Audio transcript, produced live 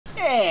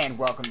And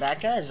welcome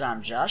back, guys.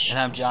 I'm Josh. And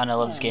I'm John. I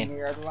love this game.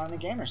 We are the Lonely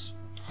Gamers.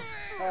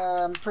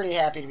 I'm pretty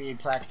happy to be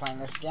back playing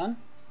this again.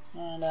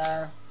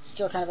 And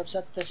still kind of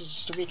upset that this is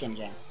just a weekend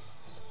game.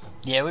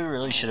 Yeah, we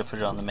really should have put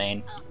it on the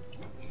main.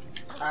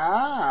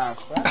 Ah,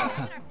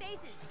 clever.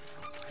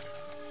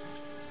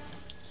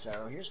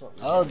 So here's what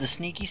we do. The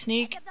sneaky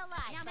sneak?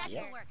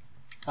 Yep.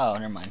 Oh,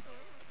 never mind.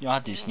 You don't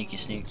have to do sneaky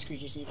sneak.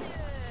 Squeaky sneaky.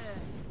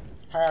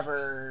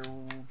 However,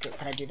 what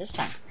can I do this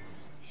time?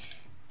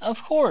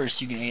 Of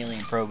course, you can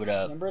alien probe it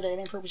up. Remember the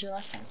alien probe was here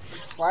last time.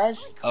 Why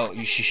is... Oh,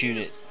 you should shoot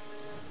it.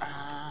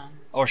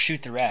 Or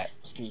shoot the rat.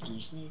 Squeaky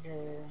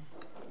sneaker.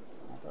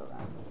 I'll go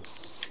around this.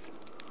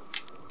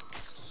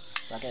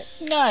 Suck it.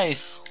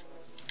 Nice.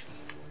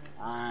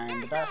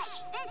 I'm the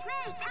best.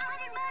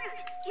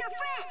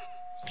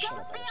 Shut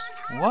up,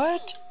 Butters.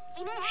 What?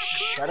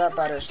 Shut up,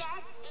 Butters.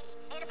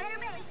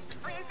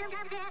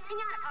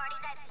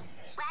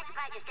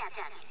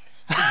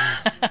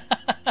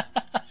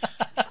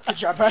 Good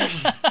job,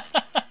 Butters.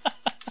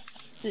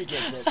 He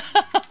gets it.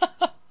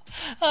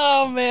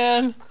 Oh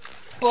man,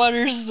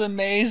 Butters is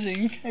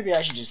amazing. Maybe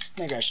I should just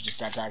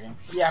stop talking.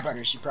 Yeah,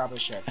 Butters, you probably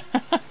should.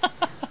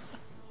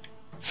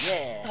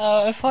 Yeah.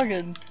 I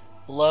fucking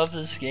love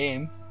this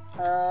game.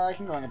 I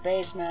can go in the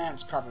basement.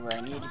 It's probably where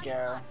I need to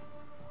go.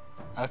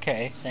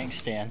 Okay, thanks,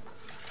 Stan.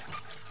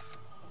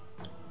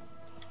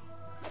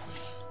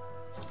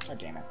 Oh,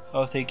 damn it.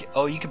 Oh, thank you.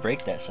 Oh, you can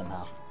break that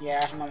somehow.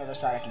 Yeah, from on the other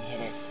side I can hit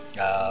it.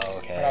 Oh,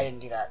 okay. But I didn't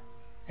do that.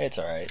 It's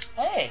alright.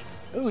 Hey!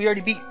 Ooh, we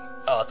already beat...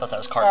 Oh, I thought that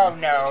was Oh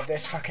Cartman. no,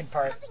 this fucking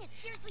part. Something is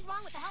seriously wrong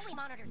with the hallway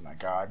monitors. Oh my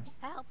god.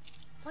 Help,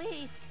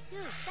 please. Dude,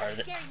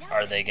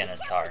 Are they gonna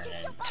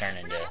turn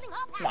into...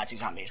 Nazi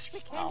zombies. We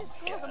came Oh to my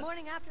school God. the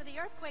morning after the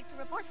earthquake to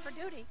report for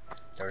duty.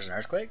 There was an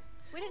earthquake?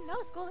 We didn't know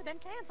school had been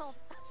canceled.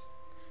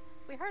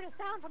 We heard a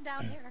sound from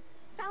down here.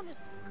 Found this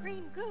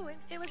green goo.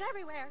 It was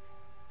everywhere.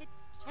 It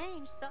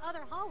changed the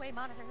other hallway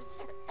monitors.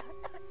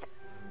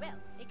 Well,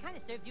 it kind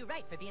of serves you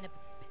right for being a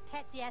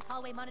patsy-ass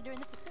hallway monitor in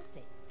the first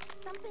place.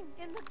 Something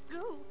in the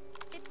goo.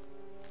 It...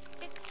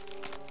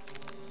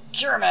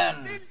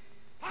 German!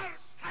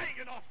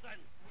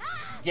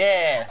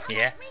 Yeah!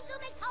 Yeah. Green goo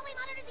makes hallway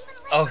monitors even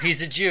less. Oh,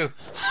 he's a Jew.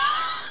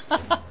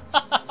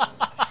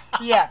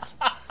 Yeah!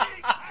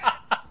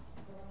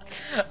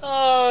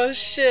 Oh,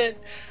 shit.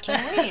 Can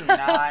we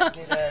not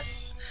do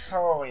this?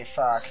 Holy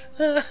fuck.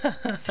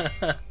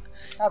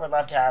 I would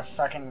love to have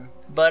fucking...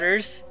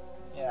 Butters?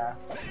 Yeah.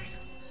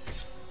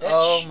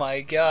 Oh Bitch.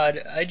 my god,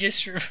 I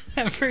just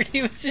remembered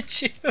he was a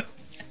Jew.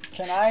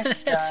 Can I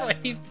stun? That's why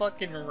he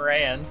fucking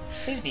ran.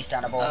 Please be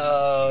stunnable.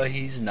 Oh,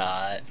 he's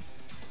not.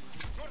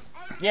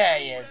 Yeah,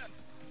 he is.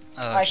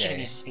 Okay. I should have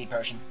used a speed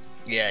potion.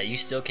 Yeah, you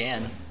still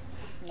can.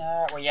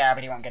 Well, yeah,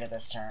 but he won't get it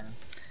this turn.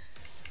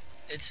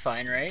 It's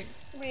fine, right?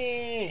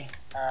 Wee!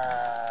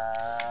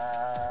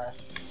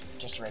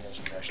 Just a regular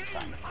speed potion's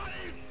fine.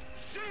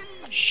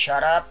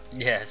 Shut up!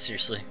 Yeah,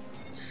 seriously.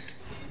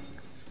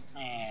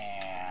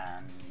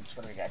 And...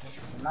 what do we got?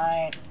 Discus of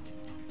Might.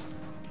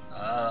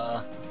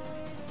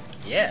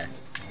 Yeah.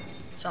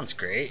 Sounds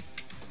great.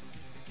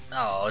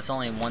 Oh, it's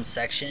only in one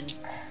section?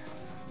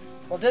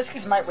 Well,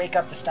 Discus might wake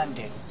up the stun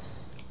dude.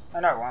 Oh,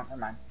 no, it won't. Never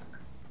mind.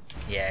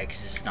 Yeah, because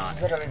it's This is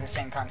not. literally the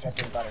same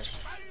concept as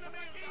Butters.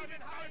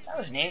 That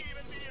was neat.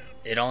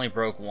 It only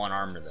broke one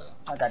armor, though.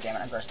 Oh, god damn it,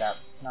 I'm grossed out.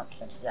 No,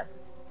 defense. Yeah.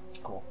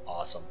 Cool.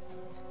 Awesome.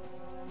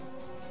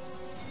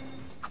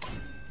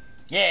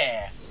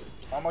 Yeah!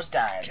 Almost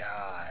died.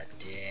 God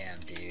damn,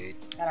 dude.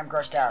 And I'm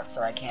grossed out,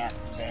 so I can't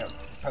use a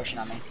potion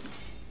on me.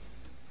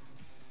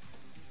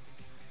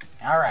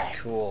 Alright.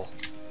 Cool.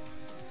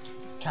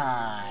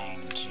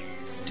 Time to...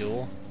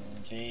 Duel?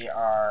 They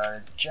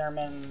are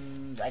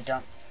Germans. I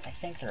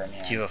think they're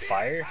immune. Do you have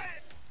fire?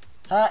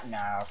 Huh? No,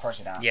 of course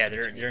I don't. Yeah,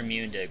 they're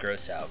immune to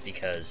gross out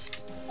because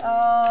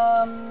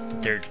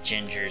they're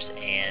gingers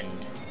and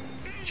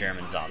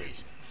German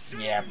zombies.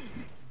 Yeah.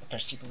 But they're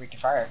super weak to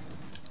fire.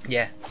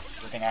 Yeah.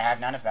 Good thing I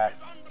have none of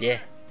that. Yeah.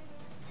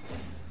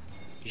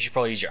 You should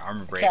probably use your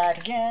armor break. Attack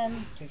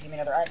again. Please give me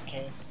another item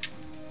cave.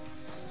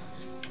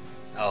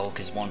 Oh,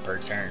 because one per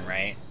turn,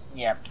 right?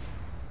 Yep.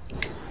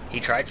 He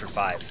tried for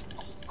 5.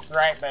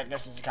 Right, but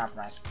this is a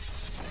compromise.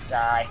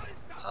 Die.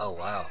 Oh,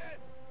 wow.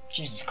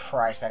 Jesus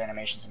Christ, that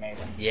animation's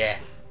amazing. Yeah,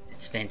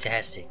 it's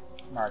fantastic.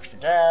 March for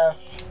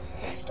death.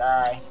 Please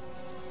die.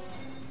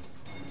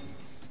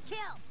 Kill.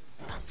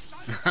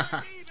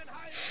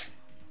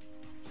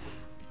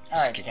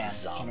 Alright, gets a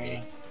Stan. Can zombie.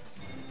 we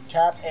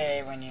tap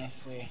A when you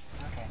see...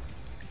 Okay.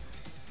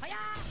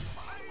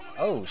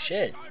 Oh,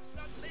 shit.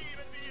 Please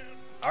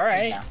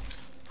Alright. now.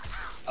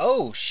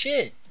 Oh,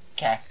 shit.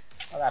 Okay.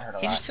 Well, that hurt a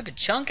He lot. just took a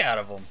chunk out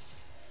of him.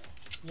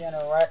 You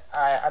know what?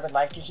 I would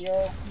like to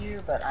heal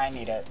you, but I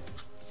need it.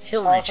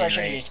 He'll Also, I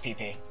should have regenerate. used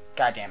PP.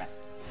 God damn it.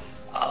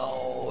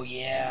 Oh,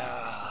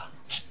 yeah.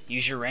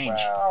 Use your range.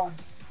 Well,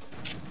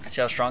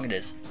 See how strong it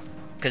is.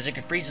 Because it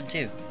can freeze him,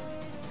 too.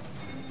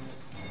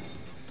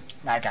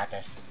 no, I got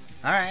this.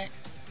 Alright.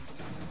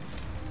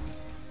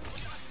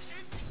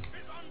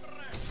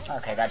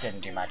 Okay, that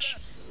didn't do much.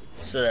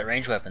 So that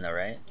range weapon though,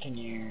 right? Can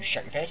you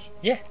shut your face?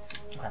 Yeah.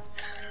 Okay.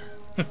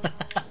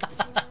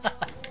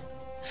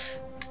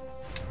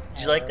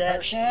 Did you like that?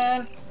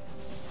 Potion.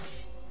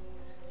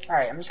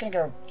 Alright, I'm just gonna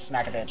go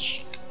smack a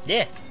bitch.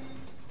 Yeah.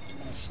 I'm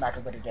gonna smack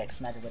her with a dick,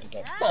 smack her with a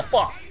dick. Bah,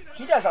 bah.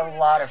 He does a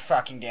lot of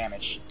fucking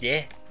damage.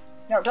 Yeah.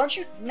 No, don't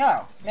you?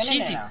 No. No,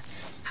 Cheesy. no.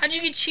 How'd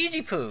you get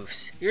cheesy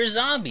poofs? You're a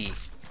zombie. You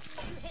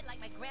hit like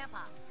my grandpa.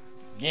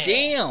 Yeah.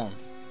 Damn.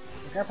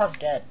 Your grandpa's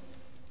dead.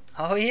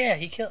 Oh yeah,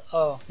 he killed.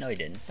 Oh no, he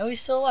didn't. No, he's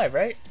still alive,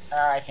 right?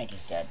 I think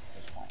he's dead at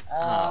this point.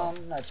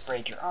 Let's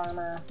break your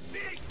armor.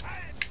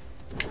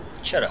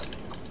 Shut up.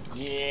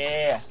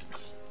 Yeah.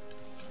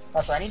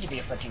 Also, I need to be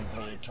inflicting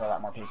bleed to a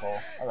lot more people,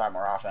 a lot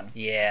more often.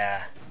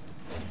 Yeah.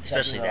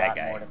 Especially I do a that lot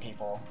guy. more to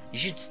people. You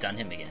should stun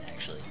him again,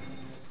 actually.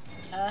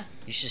 Huh?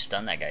 You should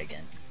stun that guy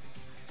again.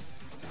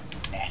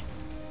 Nah.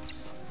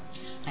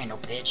 I ain't no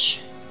bitch.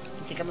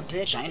 You think I'm a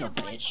bitch? I ain't no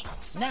bitch.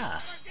 Nah,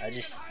 I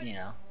just, you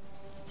know,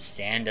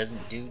 sand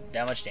doesn't do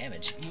that much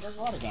damage. He does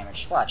a lot of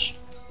damage. Watch.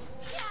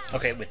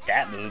 Okay, with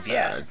that move,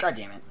 yeah. God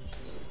damn it.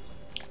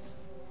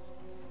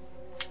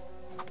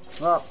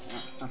 Well,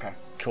 okay.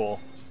 Cool.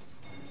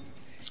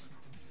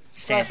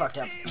 So I Sand, fucked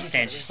up.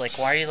 Sand's just like,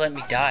 why are you letting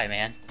me die,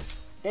 man?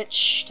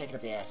 Bitch, take it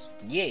up the ass.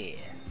 Yeah.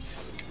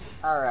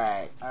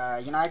 Alright,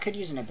 you know, I could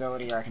use an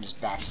ability or I can just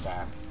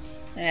backstab.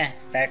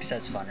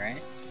 Backstab's fun,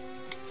 right?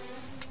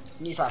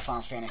 You thought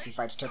Final Fantasy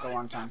fights took a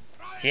long time.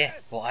 Yeah,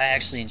 well, I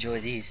actually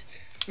enjoy these.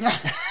 You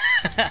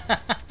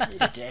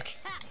a dick.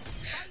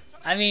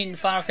 I mean,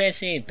 Final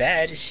Fantasy ain't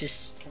bad, it's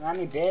just... Come at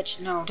me, bitch.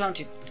 No, don't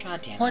do...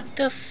 God damn it. What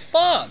the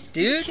fuck,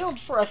 dude? He's healed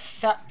for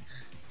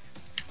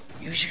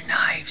Use your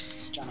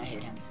knives. John, I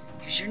hate him.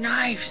 Use your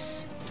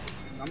knives.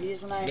 You want me to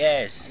use the knives?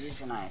 Yes. I use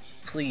the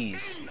knives.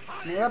 Please.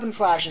 When your weapon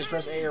flashes,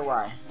 press A or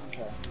Y.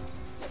 Okay.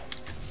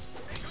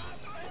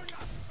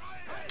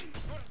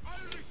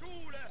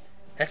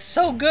 That's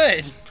so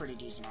good. Pretty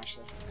decent,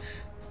 actually.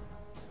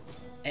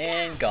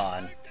 And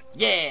gone.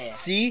 Yeah!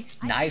 See?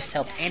 Knives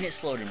helped and it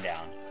slowed him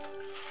down.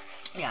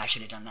 Yeah, I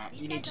should have done that.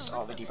 You need just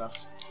all the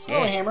debuffs. Yeah.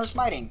 Oh, hammer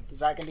smiting. Is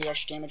that going to be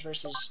extra damage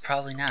versus...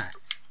 Probably not.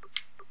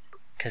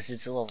 Because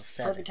it's a level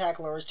 7. Perfect attack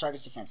lowers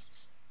target's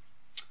defenses.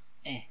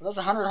 Eh. Well, that's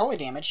 100 holy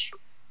damage.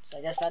 So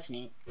I guess that's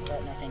neat.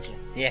 But no, thank you.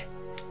 Yeah.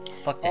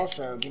 Fuck that.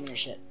 Also, give me your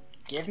shit.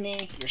 Give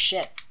me your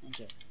shit. Thank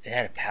you. It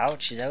had a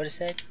pouch? Is that what it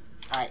said?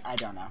 I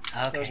don't know.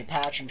 Okay. There was a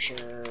patch, I'm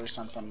sure, or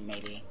something,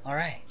 maybe.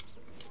 Alright.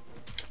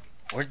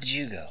 Where did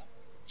you go?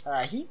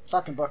 He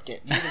fucking booked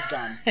it. He was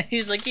done.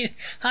 He's like,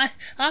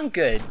 I'm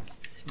good.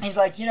 He's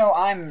like, you know,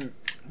 I'm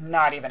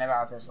not even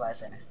about this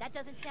life in it. That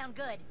doesn't sound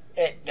good.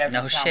 It doesn't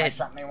No sound shit. like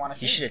something you want to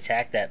see. You should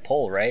attack that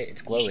pole, right?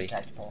 It's You should glowy.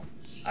 attack the pole.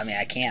 I mean,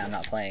 I can't. I'm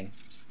not playing.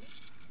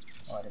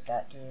 What did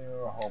that do?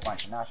 A whole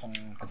bunch of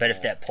nothing. I bet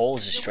if that pole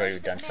was destroyed, it Your would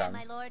have done worst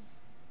something. command,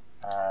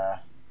 my lord.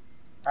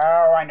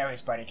 Oh, I know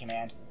his buddy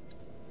command.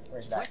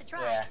 Where's that? Worth a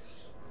try. Yeah.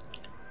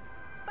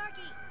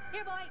 Sparky,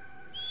 here, boy.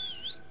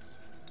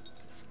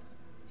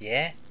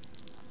 Yeah?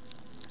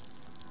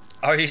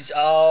 Are you...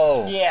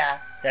 Oh! Yeah.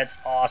 That's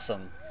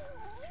awesome.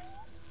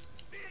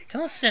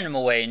 Don't send him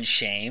away in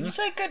shame. You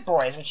say good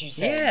boy is what you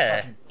say. Yeah.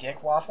 You fucking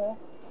dick waffle.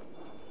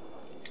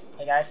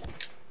 Hey, guys.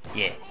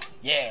 Yeah.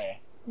 Yeah.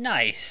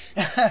 Nice.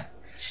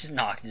 Just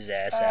knocked his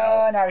ass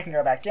out. Now we can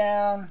go back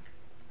down.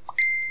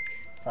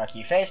 Fuck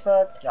you,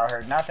 Facebook. Y'all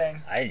heard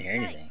nothing. I didn't hear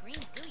anything. Green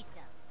gooey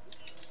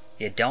stuff.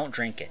 Yeah, don't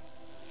drink it.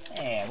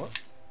 Yeah.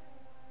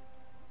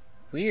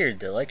 Weird,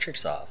 the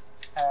electric's off.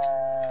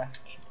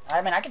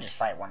 I mean, I can just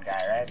fight one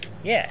guy, right?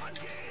 Yeah.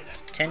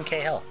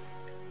 10k health.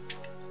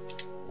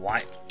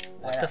 Why?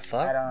 What the I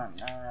fuck? don't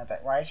know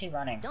that. Why is he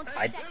running? Don't touch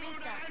I- that green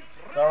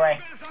stuff. Go away.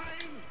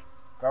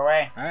 Go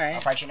away. Alright.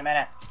 I'll fight you in a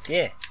minute.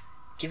 Yeah.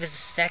 Give us a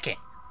second.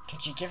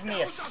 Could you give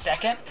me a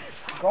second?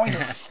 I'm going to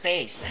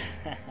space.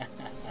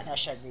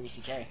 Hashtag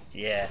BBCK.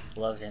 Yeah,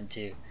 love him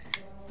too.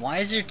 Why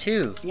is there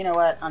 2? You know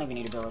what? I don't even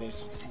need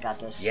abilities. I got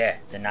this. Yeah,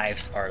 the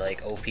knives are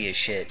like OP as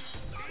shit.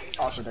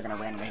 Also, they're gonna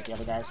randomly hit the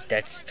other guys.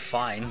 That's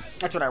fine.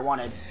 That's what I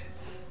wanted.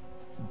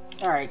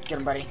 Alright, get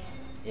him, buddy.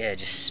 Yeah,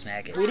 just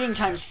smack it. Bleeding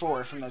times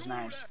 4 from those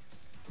knives.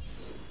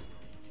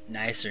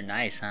 Nice or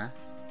nice, huh?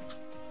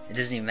 It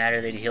doesn't even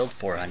matter that he healed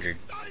 400.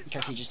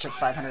 Because he just took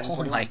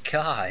 541. Oh my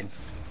god.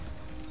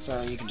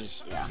 So you can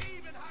just, yeah.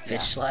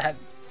 Bitch slap?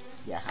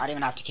 Yeah, I don't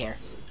even have to care.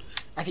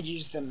 I could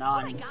use the Oh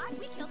my non-strong God,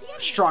 we killed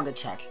the enemy.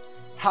 attack.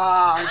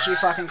 Ha, aren't you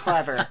fucking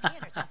clever?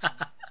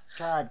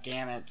 God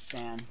damn it,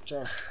 Stan.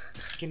 Just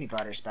give me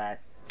Butters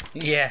back.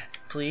 Yeah,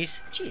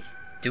 please. Jeez.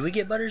 Do we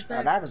get Butters Oh,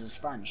 back? that was a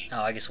sponge.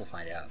 Oh, I guess we'll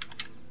find out.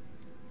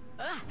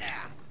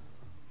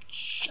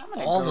 Shh, I'm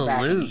gonna All go the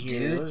back loot, in here.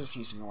 dude. Let's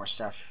see some more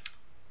stuff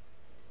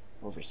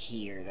over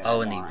here. That Oh,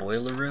 I in the want.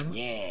 boiler room?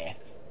 Yeah.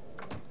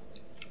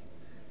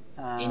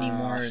 Any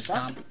more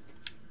stuff?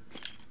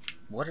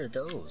 What are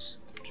those?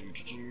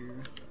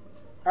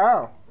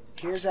 Oh,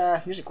 here's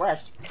a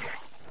quest.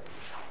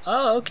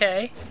 Oh,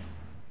 okay.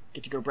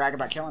 Get to go brag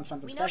about killing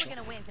something We know special. we're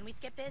gonna win. Can we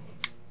skip this?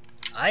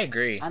 I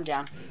agree. I'm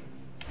down.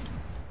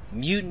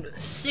 Mutant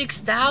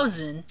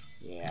 6,000?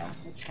 Yeah,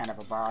 it's kind of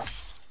a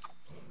boss.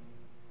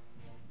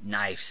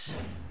 Knives.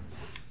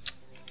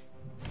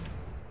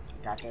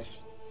 Got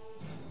this.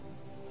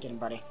 Get him,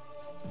 buddy.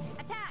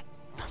 Attack!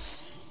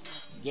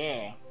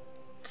 Yeah.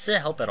 Does it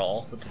help at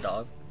all with the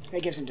dog?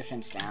 It gives him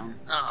defense down.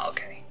 Oh,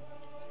 okay.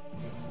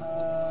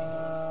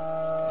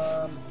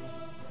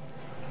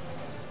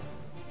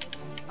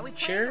 Are we playing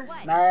Sure. or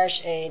what?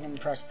 Mash A, then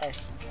press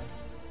X.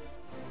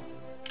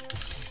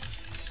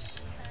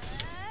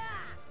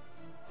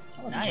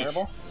 That wasn't Nice.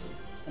 terrible.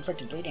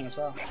 Inflicted bleeding as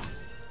well.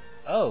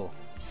 Oh,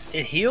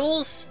 it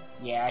heals?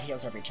 Yeah, it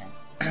heals every turn.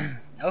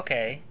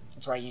 Okay.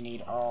 That's why you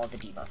need all the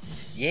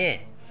debuffs. Yeah.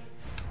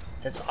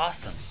 That's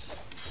awesome.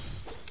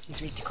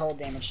 He's weak to cold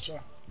damage too.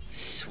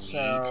 Sweet.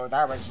 So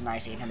that was a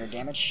nice 800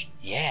 damage.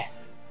 Yeah.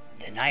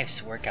 The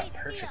knives work out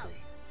perfectly.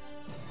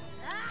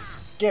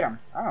 Get him.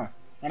 Oh,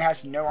 and it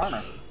has no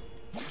armor.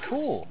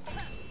 Cool.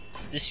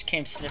 This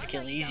became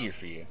significantly easier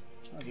for you.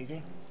 That was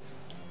easy.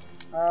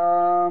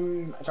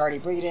 It's already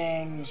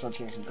bleeding, so let's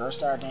give it some Ghost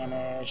Star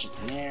damage. It's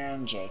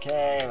immune.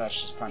 JK,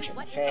 let's just punch it in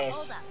the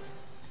face.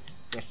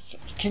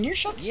 Can you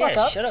shut the fuck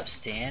Yeah, up? shut up,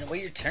 Stan.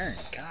 Wait your turn.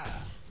 God.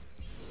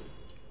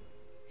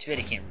 Too bad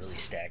he can't really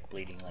stack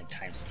bleeding like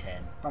times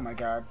 10. Oh my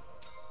god.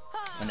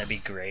 Wouldn't that be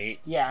great?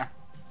 Yeah,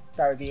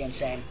 that would be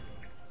insane.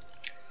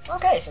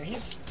 Okay, so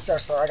he's so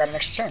slow. I got an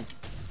extra turn.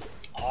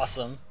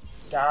 Awesome.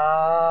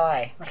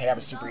 Die. Okay, that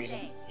was super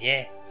easy.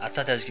 Yeah, I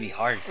thought that was gonna be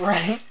hard.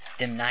 Right?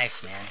 Them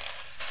knives, man.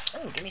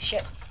 Oh, give me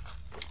shit.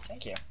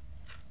 Thank you.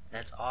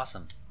 That's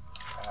awesome.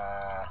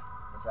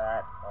 Was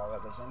that all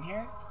that was in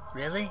here?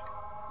 Really?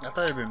 I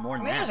thought it'd been more I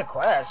than mean, it was a that.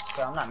 quest,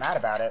 so I'm not mad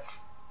about it.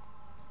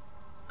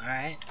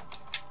 Alright.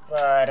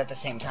 But at the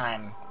same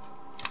time,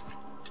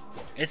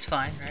 It's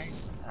fine, right?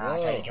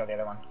 that's how you kill the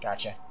other one.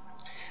 Gotcha.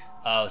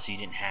 Oh, so you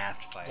didn't have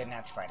to fight. Didn't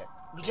have to fight it.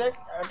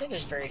 I think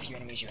there's very few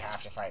enemies you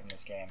have to fight in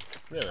this game.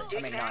 Really? I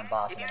mean,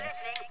 non-boss If you're enemies.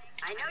 listening,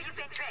 I know you've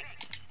been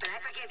tricked, but I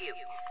forgive you.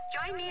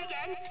 Join me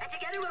again, and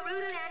together we'll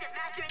rule the land as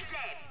master and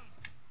slave.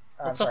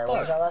 I'm What the sorry, what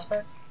was fuck? that last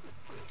part?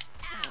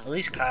 At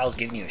least Kyle's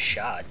giving you a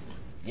shot.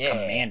 Yeah.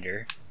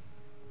 Commander.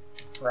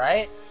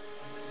 Right?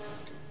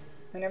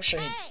 I mean, I'm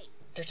sure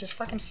they're just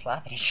fucking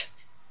slapping each other.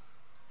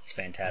 It's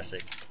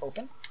fantastic.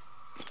 Open.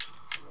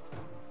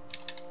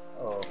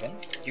 Open.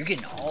 You're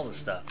getting all the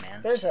stuff,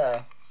 man. There's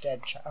a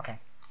dead child. Okay.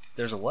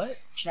 There's a what?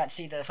 Did you not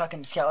see the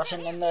fucking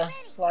skeleton in the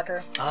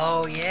locker?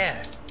 Oh,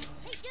 yeah.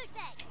 Hey,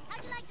 douchebag!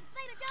 How'd you like some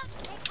flavor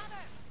dumps? Take cover!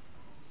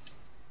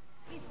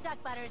 You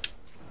suck, Butters.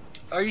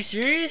 Are you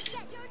serious?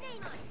 Get your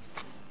name on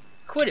it.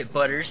 Quit it,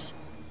 Butters.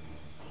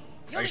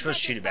 You'll Are you supposed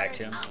to shoot it regret back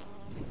to this, him? Butters.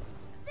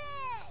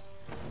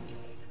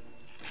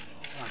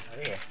 Come on,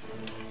 over here.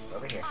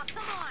 Over here. Oh,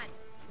 come on!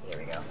 There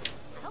we go. I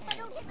hope I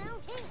don't hit my own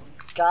team.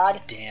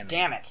 God Damn it.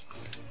 damn it.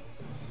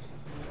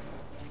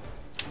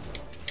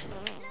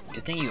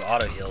 Good thing you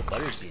auto heal.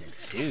 Butters being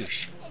a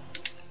douche.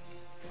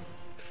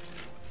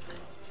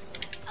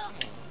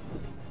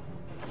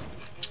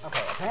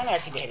 Okay, apparently I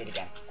just need to hit it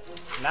again.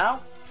 No?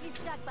 You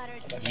suck,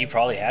 Butters. Doesn't You even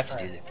probably say have to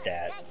fire. do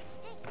that. Guys, you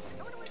stink.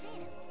 I wonder where's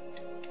Hannah.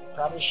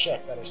 Probably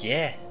shit, but it's...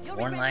 Yeah, You'll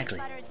more than regret this,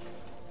 likely.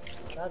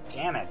 Butters. God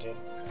damn it, dude.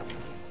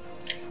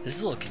 This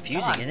is a little Come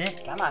confusing, on. isn't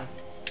it? Come on.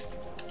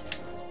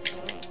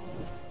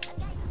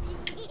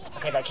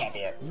 Okay, that can't be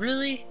it.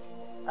 Really?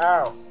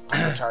 Oh,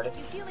 I'm retarded.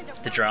 You humans are The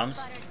worthless,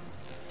 drums? Butters.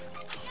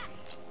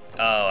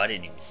 Oh, I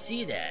didn't even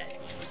see that.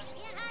 Can't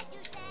hide,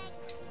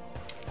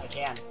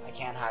 douchebag. I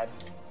can hide.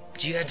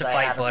 Do you have to 'Cause I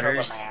fight have a probe up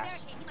Butters? my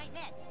ass. You might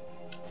miss.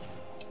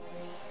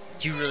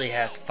 You really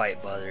have to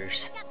fight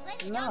Butters. Got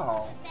plenty of No,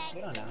 double,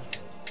 you don't know.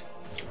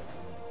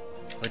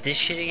 With this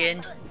shit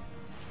again?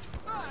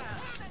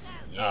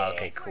 Yeah. Oh,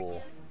 okay,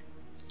 cool.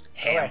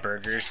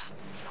 Hamburgers.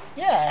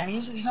 Yeah,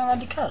 he's not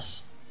allowed to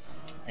cuss.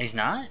 He's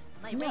not?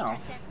 My No.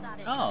 ranger sense saw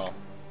this. Oh.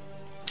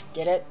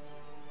 Get it?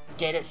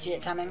 Did it see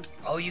it coming?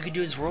 Oh, you could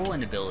do his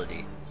whirlwind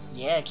ability.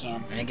 Yeah, I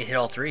can. And I could hit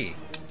all three.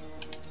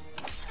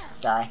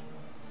 Die.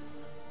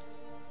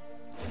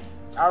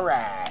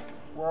 Alright.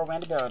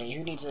 Whirlwind ability.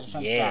 Who needs a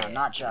defense Yeah. down?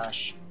 Not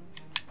Josh.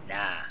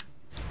 Nah.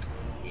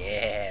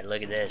 Yeah,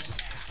 look at this.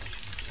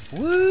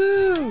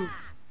 Woo!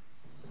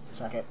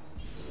 Suck it.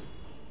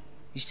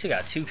 You still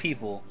got two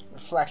people.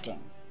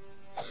 Reflecting.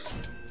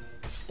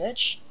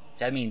 Bitch.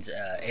 That means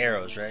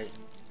arrows, right?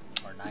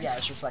 Or knives? Yeah,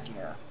 it's reflecting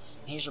arrow.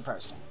 He's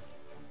riposting.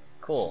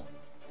 Cool.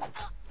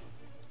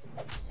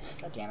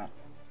 God damn it.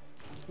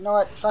 You know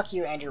what? Fuck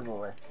you and your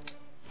ruler.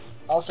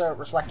 Also,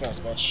 reflect this,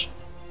 bitch.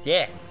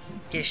 Yeah.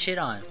 Get shit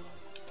on.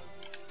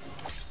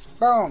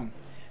 Boom!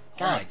 Oh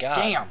God, my God.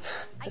 damn!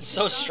 That's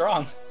so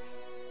strong.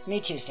 Me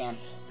too, Stan.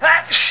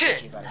 Ah, Me shit!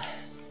 too, buddy.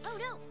 Oh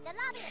no, the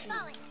lobby is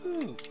falling.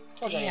 Ooh,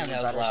 Told you I damn, hated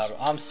that was Butters.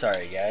 loud. I'm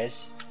sorry,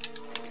 guys.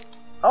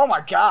 Oh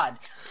my god!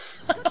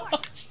 Good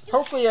work.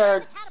 Hopefully,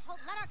 Catapult,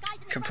 let our guys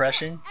in the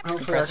Compression? hopefully our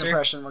Compressor?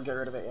 compression will get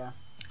rid of it, yeah.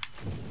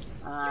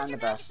 I'm the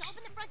Get ready best. to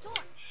open the front door.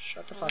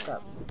 Shut the fuck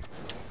up.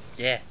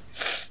 Yeah.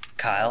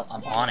 Kyle,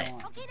 I'm on it. Okay,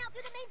 now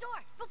through the main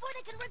door before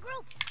they can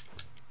regroup.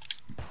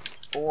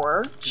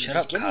 Or, Shut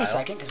just up, give me a Kyle.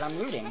 second, because I'm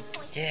looting.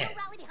 Yeah. We'll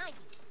rally behind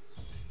you.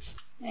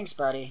 Thanks,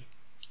 buddy.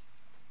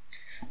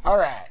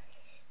 Alright.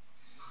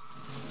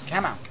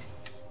 Come on.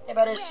 Hey,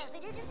 Butters.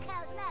 Well, if it isn't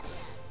Kyle's laptop,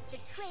 the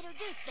traitor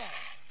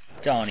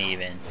douchebag. Don't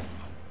even.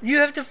 You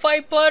have to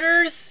fight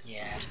Butters?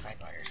 Yeah, I have to fight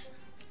Butters.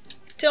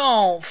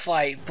 Don't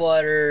fight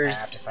Butters. I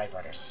have to fight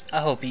Butters.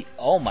 I hope he...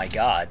 Oh my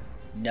god.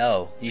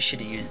 No, you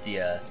should have used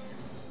the,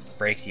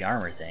 break the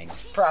armor thing.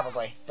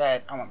 Probably,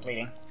 but I want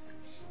bleeding.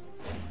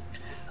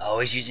 Oh,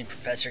 he's using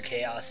Professor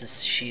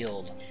Chaos's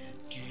shield.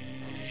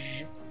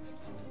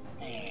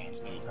 And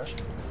speed push.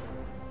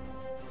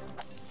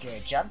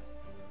 Good job.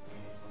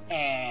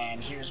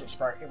 And here's what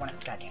Spark...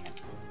 God damn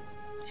it.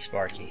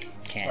 Sparky.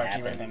 Can't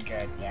Sparky would have happen. been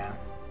good, yeah.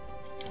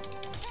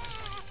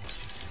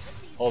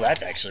 Oh,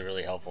 that's actually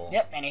really helpful.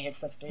 Yep, and he hits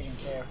Foot's bleeding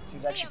too, so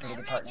he's actually a pretty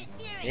good partner.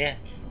 Yeah.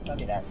 Don't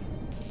do that.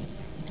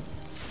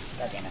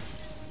 God damn it.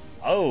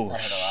 Oh,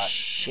 That hurt a lot.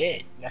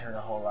 shit. That hurt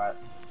a whole lot.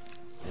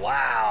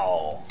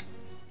 Wow.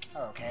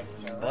 Oh, okay,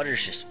 so let's...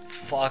 Butters just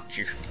fucked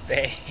your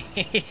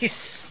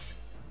face.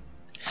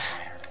 That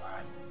hurt a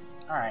lot.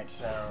 Alright,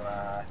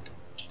 so,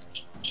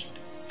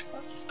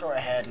 let's go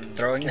ahead and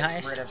Throwing get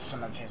knives? rid of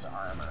some of his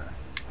armor.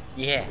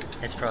 Yeah,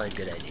 that's probably a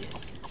good idea.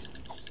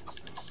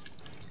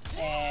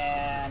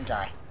 And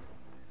die.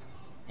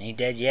 Ain't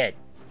dead yet.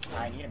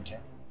 I need him to.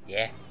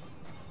 Yeah.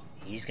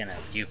 He's gonna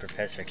do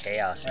Professor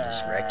Chaos and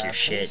just wreck your please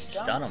shit, don't.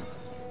 stun him.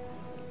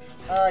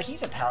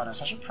 He's a paladin,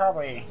 so I should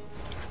probably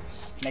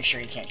make sure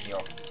he can't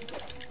heal.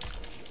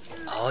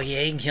 Oh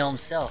yeah, he can kill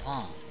himself,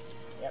 huh?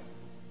 Yep.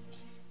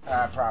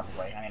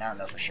 Probably. I mean, I don't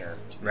know for sure.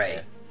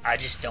 Right. I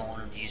just don't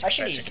want him to use I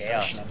should use Professor the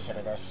Chaos. potion instead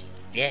of this.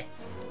 Yeah,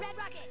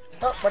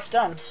 Well, what's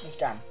done is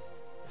done.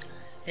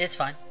 it's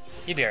fine.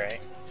 You'll be alright.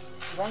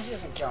 As long as he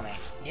doesn't kill me.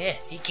 Yeah,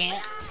 he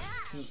can't.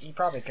 He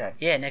probably could.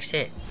 Yeah, next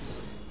hit.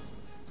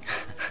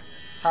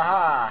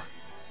 Haha!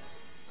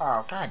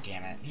 Oh, god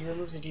damn it. He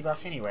removes the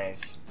debuffs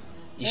anyways.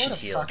 You what should a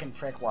heal. fucking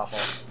prick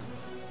waffle.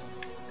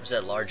 There's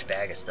that large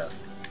bag of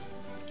stuff.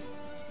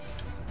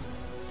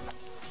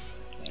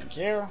 Thank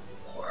you.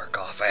 More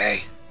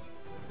coffee.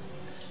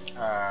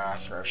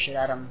 Throw shit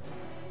at him.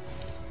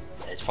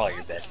 It's probably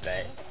your best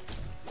bet.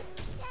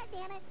 God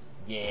damn it.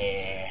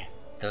 Yeah.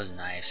 Those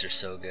knives are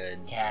so good.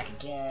 Attack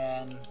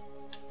again.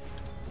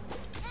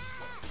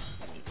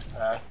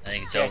 I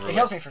think it's Yeah, over it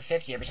heals with. me for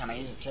 50 every time I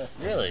use it too.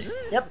 Really?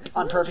 Yep,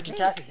 on perfect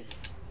attack. It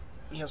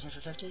heals me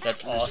for 50.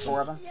 That's And there's awesome.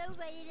 4 of them.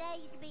 Nobody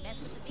likes me. That's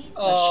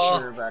Oh,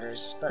 true,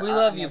 Butters. But we I'm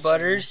love you, missing-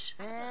 Butters.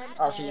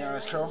 Also, you know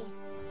what's cool?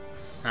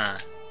 Huh.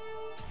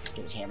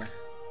 Get his hammer.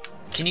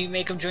 Can you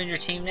make him join your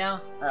team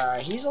now?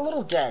 He's a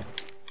little dead.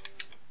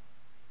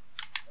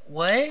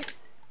 What?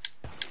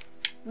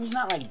 He's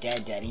not like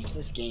dead. He's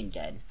this game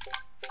dead.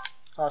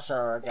 Also,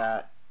 I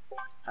got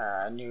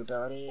a new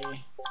ability.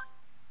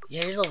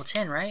 Yeah, you're level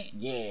 10, right?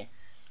 Yeah.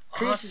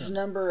 Increases Awesome.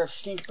 number of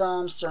stink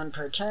bombs thrown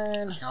per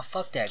turn. Now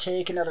fuck that.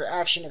 Take another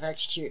action if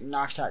execute and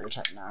knocks out your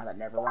target. No, that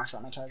never knocks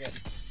out my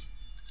target.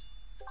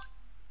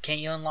 Can't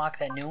you unlock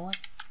that new one?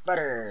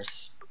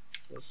 Butters.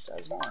 This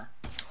does more.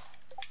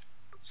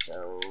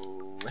 So,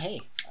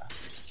 hey.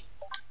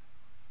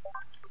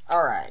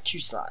 Alright, 2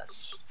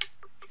 slots.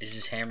 Is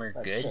this hammer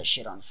Let's good? set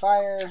shit on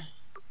fire.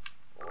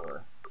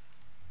 Or...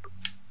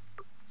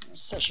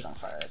 Let's set shit on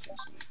fire, that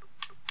seems to be...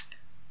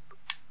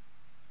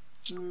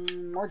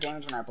 more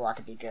damage when I block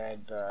would be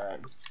good, but...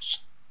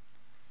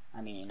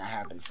 I mean, I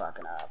have been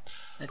fucking up.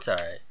 It's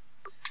alright.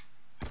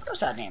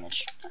 Gross out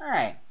damage.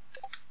 Alright.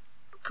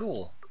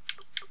 Cool.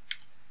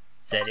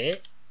 Is that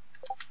it?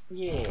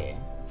 Yeah.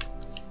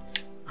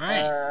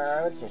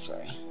 Alright. What's this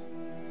way?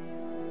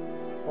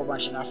 Whole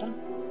bunch of nothing.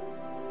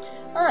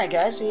 Alright,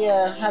 guys, we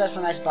had us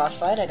a nice boss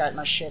fight. I got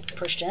my shit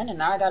pushed in, and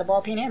now I got a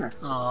ball peen hammer.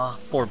 Aw,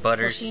 poor We'll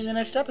Butters. see you in the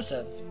next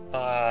episode.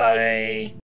 Bye. Bye.